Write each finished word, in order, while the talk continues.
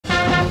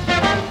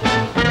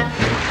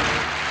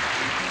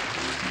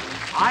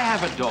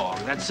have a dog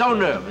that's so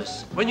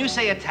nervous. When you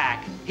say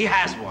attack, he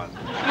has one.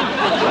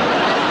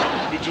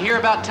 Did you hear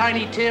about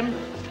Tiny Tim?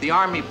 The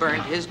Army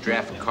burned his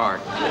draft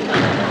card.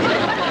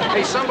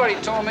 Hey, somebody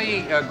told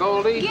me,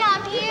 Goldie. Yeah,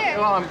 I'm here.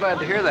 Well, I'm glad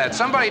to hear that.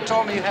 Somebody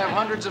told me you have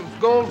hundreds of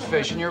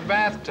goldfish in your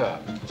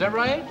bathtub. Is that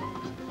right?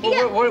 Well,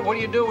 Yeah. what do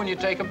you do when you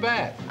take a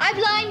bath? I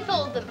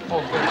blindfold them.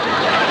 Oh, good.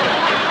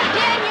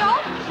 Daniel,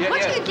 Yeah, what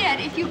yeah. do you get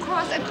if you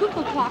cross a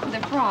cuckoo clock with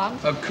a frog?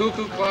 A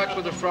cuckoo clock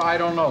with a frog? I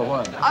don't know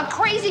what. A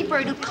crazy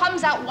bird who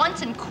comes out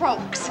once and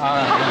croaks. Get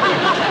out.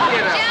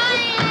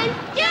 JoAnne!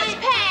 Yes,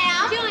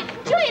 Pam?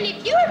 JoAnne,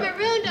 if you were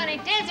marooned on a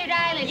desert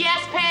island... Yes,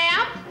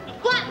 Pam?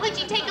 What would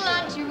you take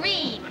along to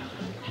read?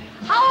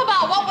 How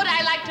about what would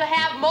I like to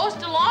have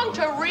most along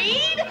to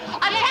read?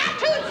 A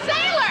tattooed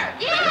sailor!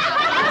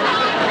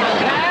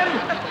 Pam,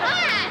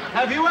 What?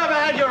 have you ever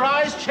had your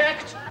eyes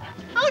checked?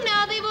 Oh,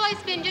 no, they've always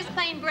been just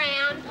plain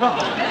brown.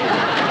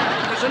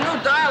 There's a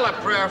new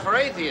dial-up prayer for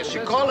atheists.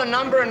 You call a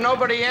number and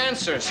nobody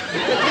answers.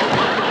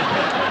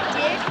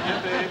 Dick,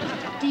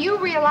 do you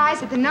realize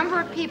that the number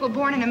of people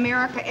born in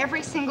America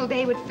every single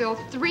day would fill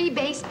 3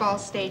 baseball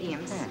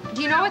stadiums?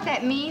 Do you know what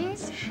that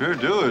means? Sure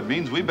do. It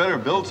means we better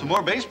build some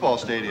more baseball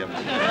stadiums.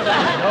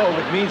 No,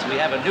 it means we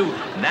have a new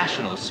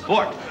national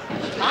sport.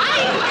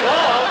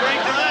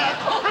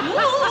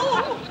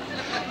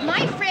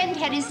 My friend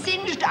had his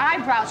singed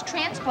eyebrows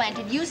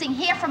transplanted using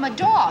hair from a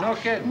dog. No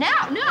kidding.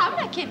 Now, no, I'm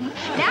not kidding.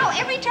 Now,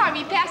 every time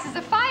he passes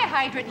a fire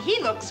hydrant, he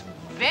looks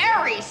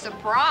very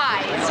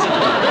surprised.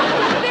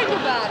 Think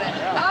about it.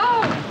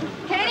 Oh,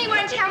 can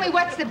anyone tell me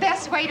what's the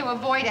best way to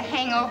avoid a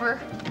hangover?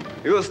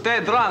 You'll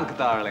stay drunk,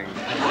 darling.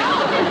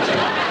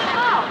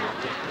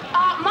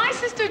 My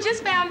sister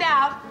just found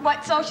out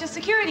what Social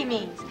Security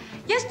means.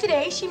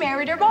 Yesterday, she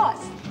married her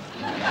boss.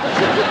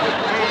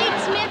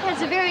 Kate Smith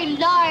has a very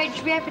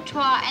large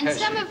repertoire, and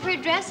some of her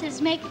dresses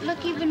make it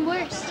look even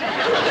worse.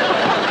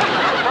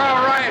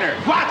 Carl Reiner.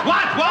 What?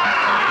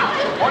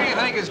 What do you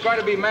think is going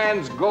to be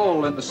man's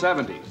goal in the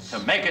 70s? To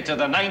make it to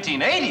the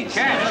 1980s.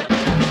 Catch.